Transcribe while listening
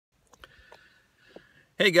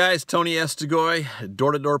Hey guys, Tony Estigoy,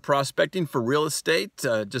 door-to-door prospecting for real estate.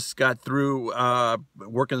 Just got through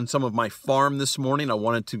working on some of my farm this morning. I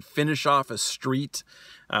wanted to finish off a street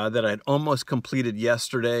that I'd almost completed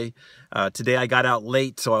yesterday. Today I got out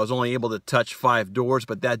late, so I was only able to touch 5 doors,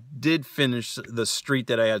 but that did finish the street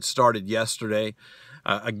that I had started yesterday.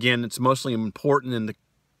 Again, it's mostly important in the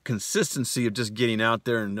consistency of just getting out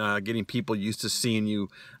there and getting people used to seeing you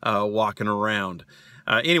walking around.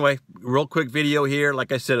 Anyway, real quick video here.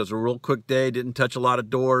 Like I said, it was a real quick day. Didn't touch a lot of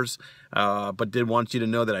doors, but did want you to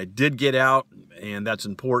know that I did get out, and that's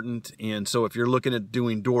important. And so if you're looking at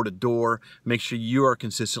doing door-to-door, make sure you are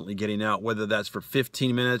consistently getting out, whether that's for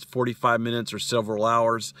 15 minutes, 45 minutes, or several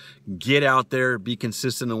hours. Get out there, be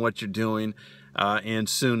consistent in what you're doing, and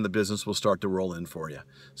soon the business will start to roll in for you.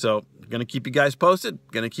 So I'm going to keep you guys posted.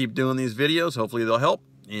 Going to keep doing these videos. Hopefully they'll help,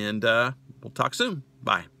 and we'll talk soon.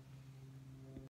 Bye.